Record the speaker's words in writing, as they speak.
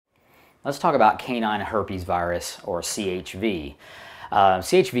Let's talk about canine herpes virus, or CHV.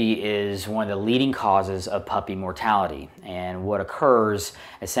 CHV is one of the leading causes of puppy mortality, and what occurs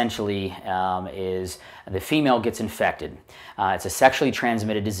essentially is the female gets infected. It's a sexually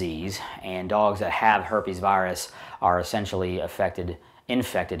transmitted disease, and dogs that have herpes virus are essentially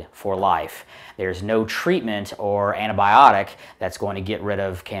infected for life. There's no treatment or antibiotic that's going to get rid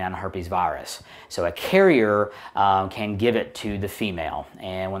of canine herpes virus. So a carrier can give it to the female,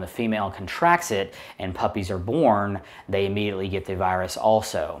 and when the female contracts it and puppies are born, they immediately get the virus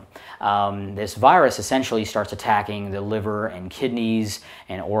also. This virus essentially starts attacking the liver and kidneys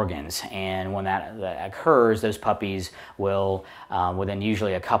and organs, and when that occurs, those puppies will within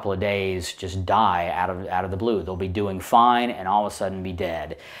usually a couple of days just die out of the blue. They'll be doing fine and all of a sudden be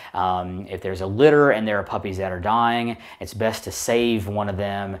dead. If there's a litter and there are puppies that are dying, it's best to save one of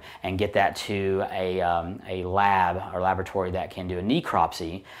them and get that to a lab or laboratory that can do a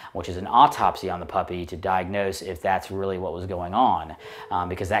necropsy, which is an autopsy on the puppy to diagnose if that's really what was going on,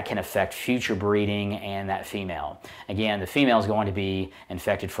 because that can affect future breeding and that female. Again, the female is going to be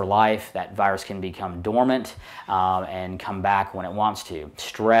infected for life. That virus can become dormant and come back when it wants to.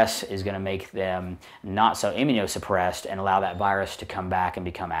 Stress is going to make them not so immunosuppressed and allow that virus to come back and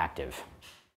become active.